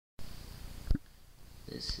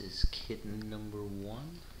This is kitten number 1,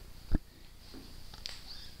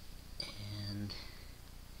 and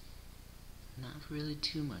not really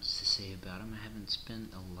too much to say about him. I haven't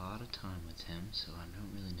spent a lot of time with him, so I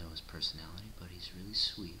don't really know his personality, but he's really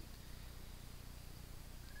sweet.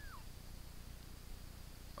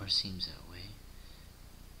 Or seems that way.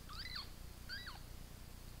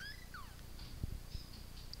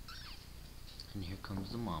 And here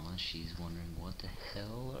comes the mama. She's wondering, what the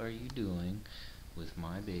hell are you doing with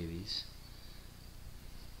my babies?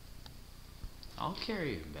 I'll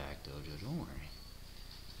carry him back, Dojo, don't worry.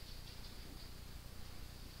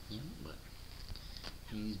 Yep, but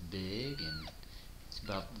he's big and it's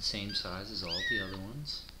about the same size as all the other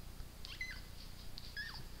ones.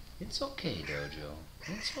 It's okay, Dojo.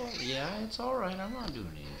 It's alright. I'm not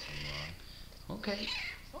doing anything wrong. Okay.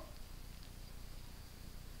 Oh.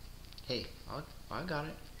 Hey, I got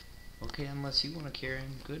it. Okay, unless you want to carry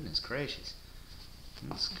him. Goodness gracious.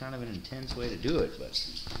 It's kind of an intense way to do it, but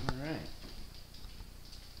alright.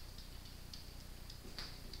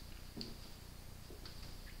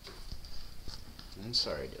 I'm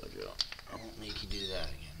sorry, Dojo. I won't make you do that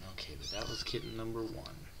again. Okay, but that was kitten number 1.